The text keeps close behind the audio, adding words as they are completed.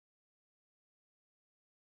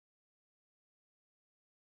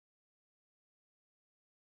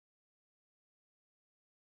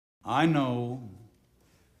I know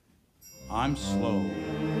I'm slow,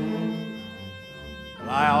 but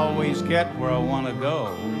I always get where I want to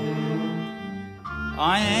go.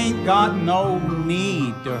 I ain't got no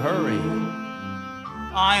need to hurry.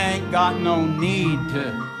 I ain't got no need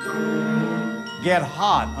to get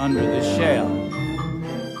hot under the shell.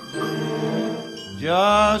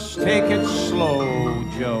 Just take it slow,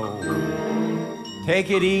 Joe.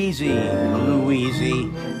 Take it easy,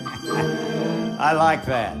 Louise. I like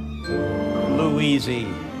that, Louise.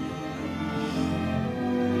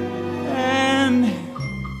 And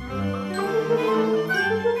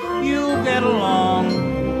you'll get along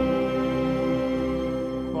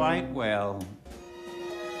quite well.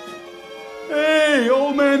 Hey,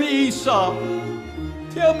 old man Aesop,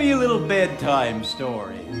 tell me a little bedtime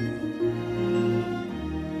story.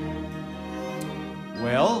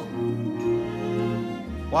 Well,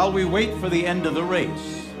 while we wait for the end of the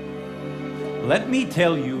race, let me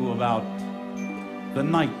tell you about the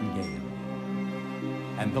nightingale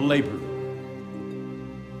and the laborer.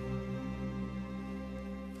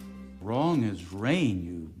 Wrong as rain,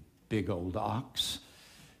 you big old ox.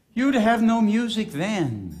 You'd have no music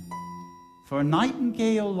then, for a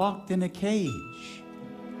nightingale locked in a cage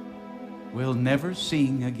will never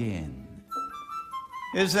sing again.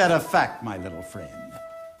 Is that a fact, my little friend?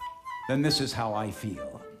 Then this is how I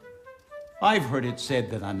feel. I've heard it said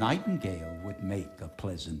that a nightingale would make a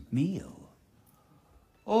pleasant meal.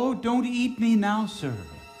 Oh, don't eat me now, sir,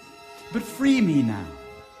 but free me now,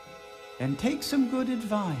 and take some good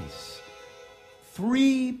advice.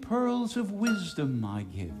 3 pearls of wisdom I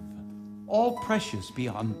give, all precious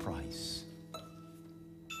beyond price.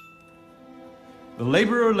 The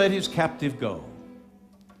laborer let his captive go.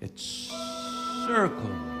 It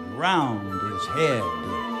circled round his head.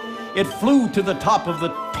 It flew to the top of the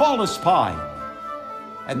tallest pine,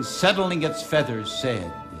 and settling its feathers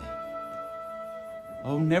said,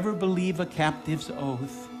 "Oh, never believe a captive's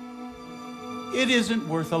oath. It isn't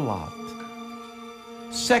worth a lot.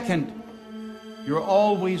 Second, you're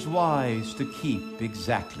always wise to keep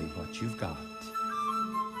exactly what you've got.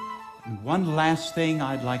 And one last thing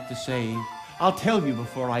I'd like to say, I'll tell you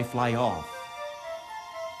before I fly off.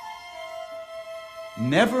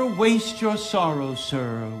 Never waste your sorrow,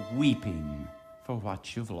 sir, weeping for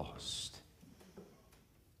what you've lost."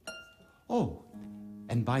 Oh,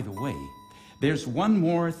 and by the way, there's one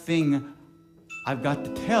more thing I've got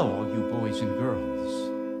to tell all you boys and girls.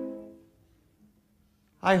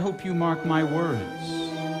 I hope you mark my words.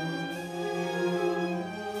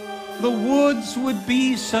 The woods would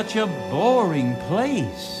be such a boring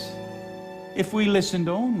place if we listened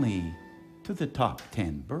only to the top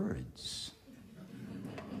 10 birds.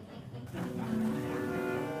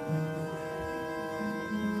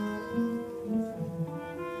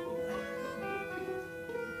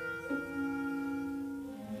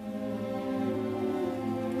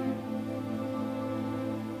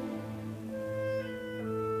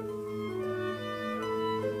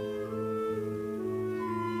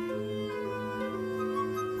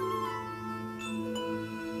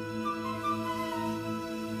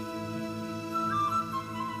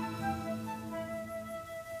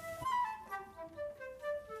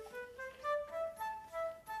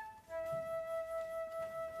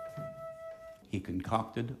 He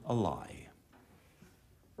concocted a lie.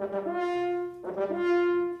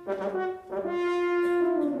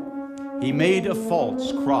 He made a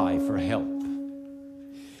false cry for help.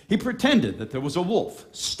 He pretended that there was a wolf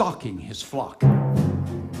stalking his flock.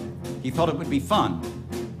 He thought it would be fun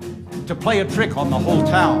to play a trick on the whole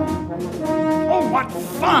town. Oh, what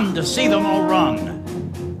fun to see them all run!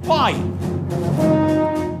 Why?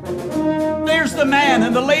 There's the man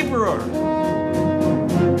and the laborer,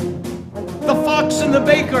 the fox and the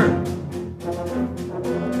baker,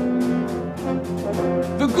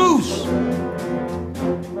 the goose,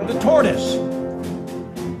 the tortoise,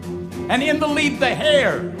 and in the lead the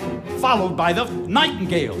hare, followed by the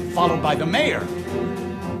nightingale, followed by the mare.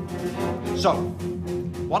 So,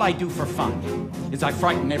 what I do for fun is I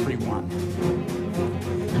frighten everyone.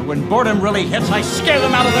 And when boredom really hits, I scare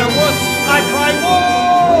them out of their woods. I cry,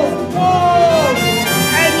 "Wolf! Wolf!"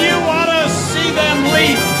 And you ought to see them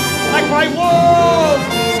leap. I cry, "Wolf!"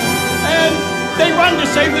 And they run to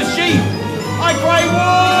save the sheep. I cry,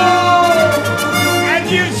 "Wolf!" And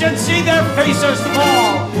you should see their faces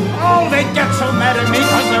fall. Oh, they get so mad at me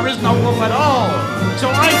because there is no wolf at all. So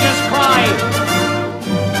I just cry,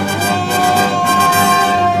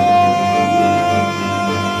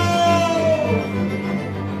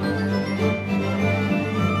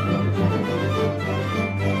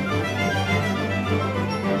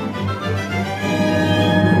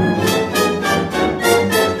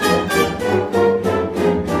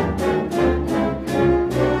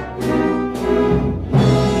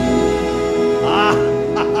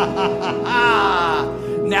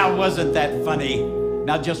 wasn't that funny.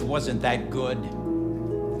 Now, just wasn't that good.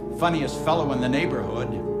 Funniest fellow in the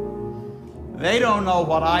neighborhood. They don't know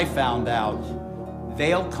what I found out.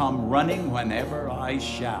 They'll come running whenever I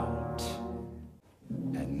shout.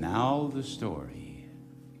 And now the story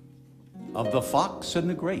of the fox and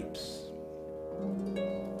the grapes.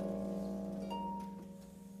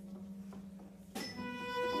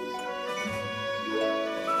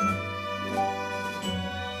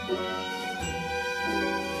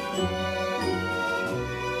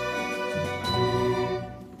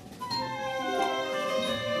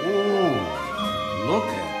 Look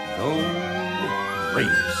at those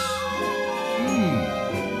grapes.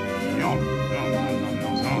 Yum, yum, yum, yum,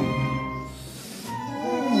 yum, yum.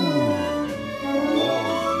 Oh,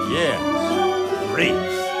 yes,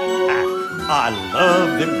 grapes. I love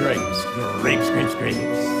them grapes. Grapes, grapes, grapes.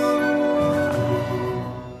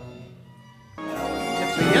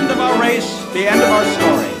 It's the end of our race, the end of our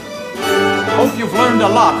story. Hope you've learned a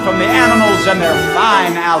lot from the animals and their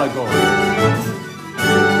fine allegory.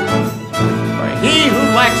 He who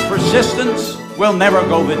lacks persistence will never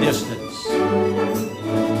go the distance.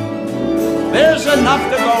 There's enough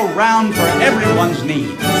to go round for everyone's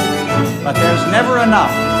need, but there's never enough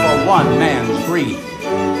for one man's greed.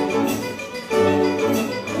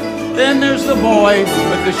 Then there's the boy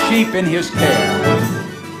with the sheep in his care.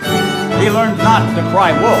 He learned not to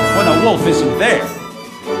cry wolf when a wolf isn't there.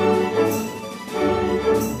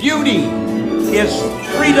 Beauty is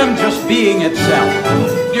freedom just being itself.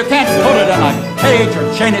 You can't put it in a cage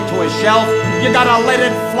or chain it to a shelf. You gotta let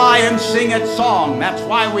it fly and sing its song. That's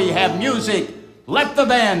why we have music. Let the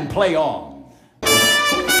band play on.